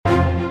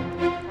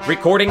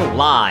Recording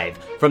live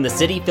from the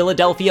city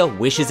Philadelphia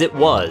wishes it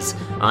was,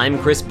 I'm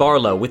Chris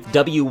Barlow with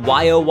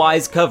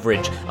WYOY's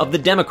coverage of the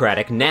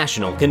Democratic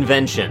National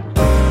Convention.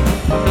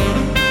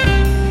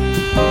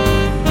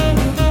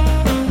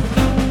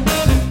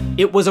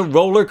 It was a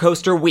roller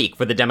coaster week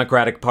for the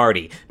Democratic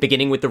Party,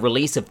 beginning with the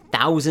release of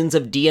thousands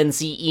of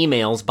DNC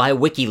emails by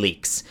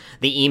WikiLeaks.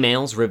 The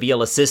emails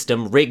reveal a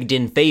system rigged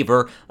in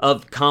favor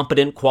of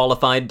competent,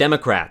 qualified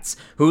Democrats,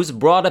 whose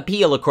broad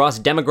appeal across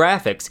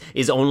demographics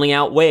is only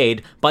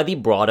outweighed by the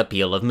broad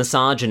appeal of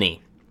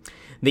misogyny.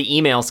 The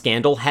email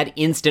scandal had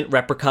instant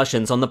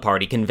repercussions on the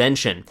party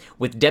convention,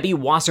 with Debbie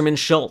Wasserman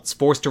Schultz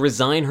forced to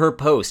resign her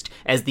post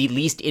as the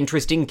least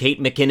interesting Kate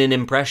McKinnon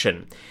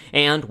impression,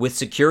 and with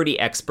security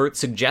experts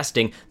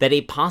suggesting that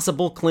a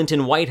possible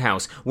Clinton White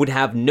House would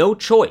have no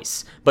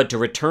choice but to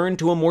return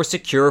to a more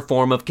secure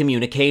form of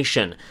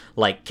communication,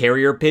 like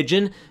carrier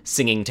pigeon,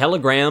 singing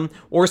telegram,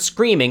 or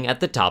screaming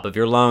at the top of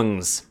your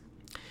lungs.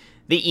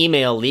 The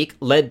email leak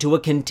led to a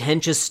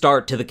contentious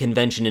start to the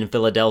convention in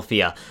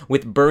Philadelphia,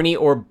 with Bernie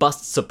or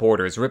bust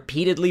supporters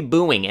repeatedly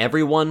booing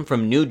everyone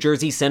from New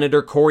Jersey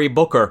Senator Cory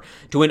Booker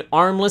to an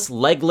armless,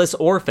 legless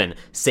orphan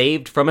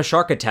saved from a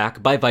shark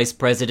attack by Vice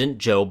President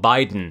Joe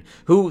Biden,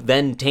 who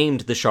then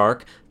tamed the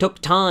shark, took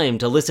time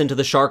to listen to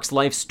the shark's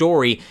life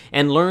story,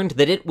 and learned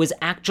that it was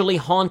actually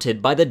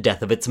haunted by the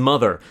death of its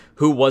mother,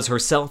 who was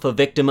herself a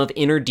victim of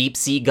inner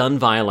deep-sea gun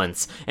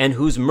violence, and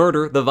whose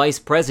murder the vice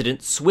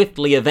president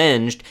swiftly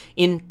avenged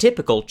in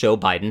typical Joe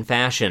Biden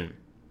fashion.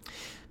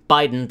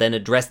 Biden then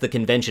addressed the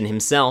convention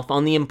himself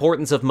on the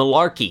importance of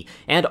malarkey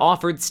and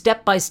offered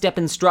step-by-step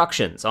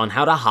instructions on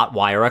how to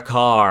hotwire a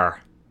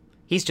car.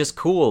 He's just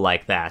cool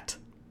like that.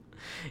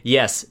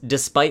 Yes,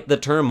 despite the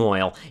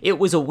turmoil, it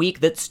was a week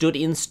that stood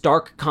in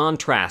stark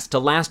contrast to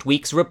last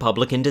week's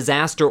Republican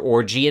disaster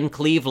orgy in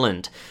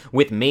Cleveland,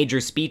 with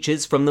major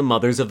speeches from the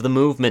mothers of the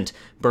movement,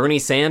 Bernie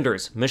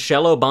Sanders,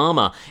 Michelle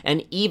Obama,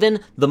 and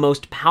even the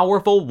most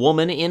powerful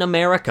woman in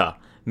America,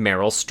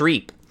 Meryl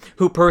Streep,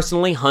 who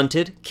personally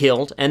hunted,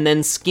 killed, and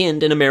then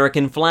skinned an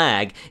American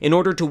flag in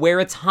order to wear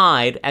its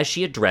hide as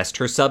she addressed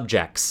her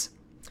subjects.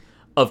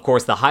 Of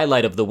course, the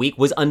highlight of the week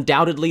was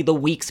undoubtedly the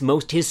week's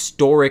most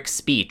historic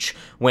speech,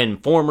 when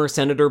former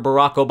Senator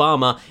Barack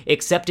Obama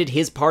accepted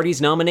his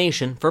party's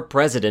nomination for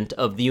President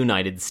of the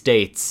United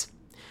States.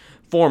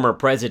 Former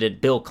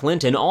President Bill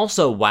Clinton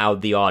also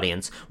wowed the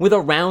audience with a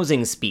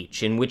rousing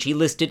speech in which he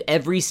listed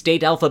every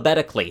state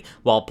alphabetically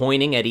while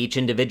pointing at each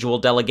individual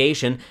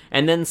delegation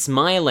and then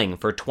smiling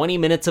for 20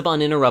 minutes of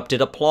uninterrupted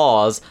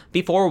applause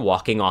before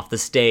walking off the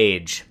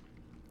stage.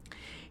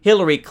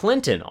 Hillary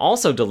Clinton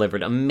also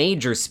delivered a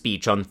major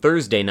speech on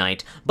Thursday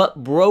night,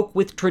 but broke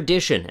with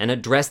tradition and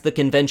addressed the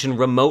convention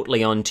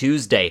remotely on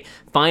Tuesday,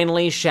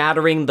 finally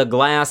shattering the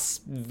glass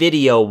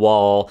video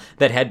wall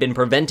that had been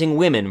preventing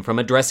women from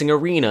addressing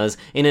arenas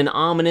in an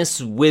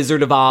ominous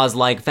Wizard of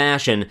Oz-like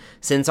fashion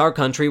since our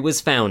country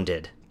was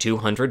founded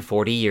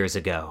 240 years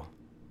ago.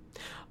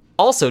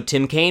 Also,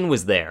 Tim Kaine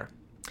was there.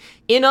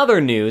 In other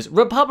news,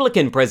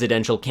 Republican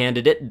presidential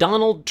candidate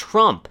Donald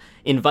Trump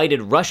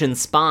invited Russian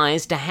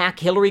spies to hack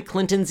Hillary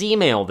Clinton's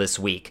email this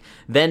week,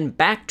 then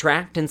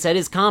backtracked and said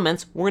his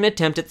comments were an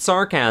attempt at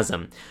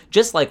sarcasm,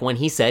 just like when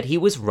he said he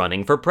was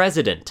running for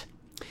president.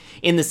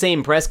 In the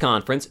same press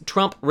conference,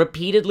 Trump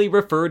repeatedly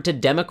referred to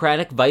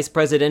Democratic vice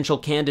presidential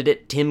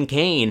candidate Tim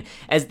Kaine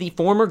as the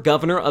former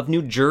governor of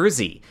New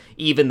Jersey,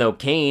 even though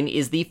Kaine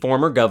is the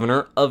former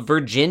governor of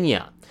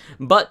Virginia.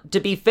 But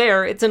to be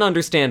fair, it's an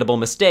understandable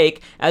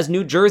mistake, as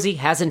New Jersey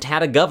hasn't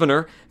had a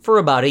governor for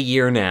about a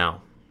year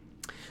now.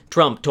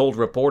 Trump told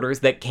reporters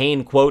that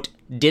Kaine, quote,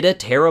 did a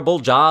terrible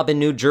job in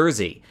New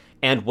Jersey,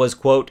 and was,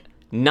 quote,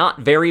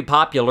 not very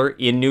popular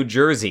in New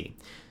Jersey.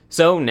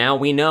 So now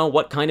we know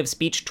what kind of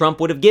speech Trump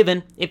would have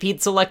given if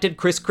he'd selected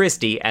Chris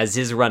Christie as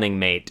his running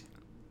mate.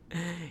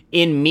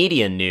 In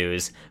media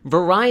news,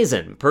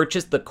 Verizon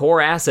purchased the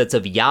core assets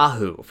of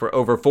Yahoo for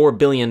over $4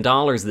 billion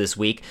this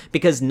week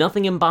because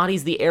nothing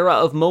embodies the era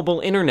of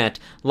mobile internet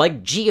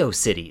like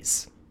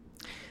GeoCities.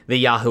 The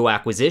Yahoo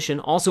acquisition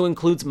also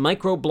includes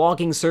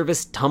microblogging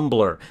service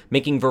Tumblr,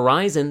 making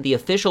Verizon the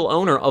official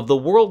owner of the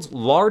world's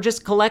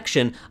largest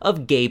collection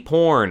of gay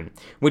porn,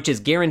 which is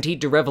guaranteed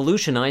to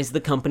revolutionize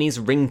the company's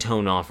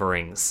ringtone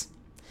offerings.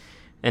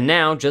 And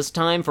now, just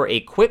time for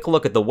a quick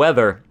look at the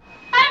weather.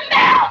 I'm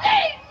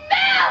melting!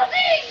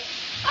 Melting!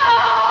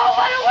 Oh,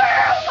 what a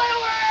world! What a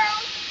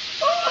world!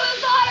 Who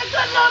thought a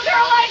good little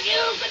girl like you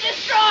could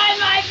destroy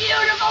my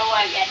beautiful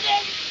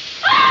wickedness?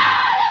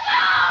 Ah, look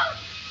out!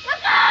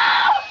 Look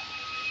out!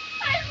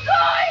 I'm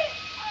going!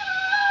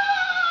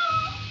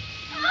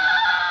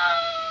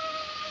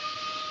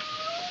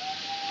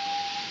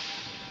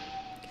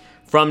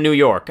 From New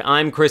York,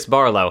 I'm Chris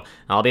Barlow.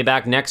 I'll be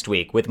back next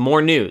week with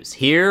more news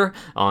here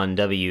on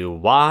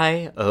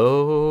WYOY.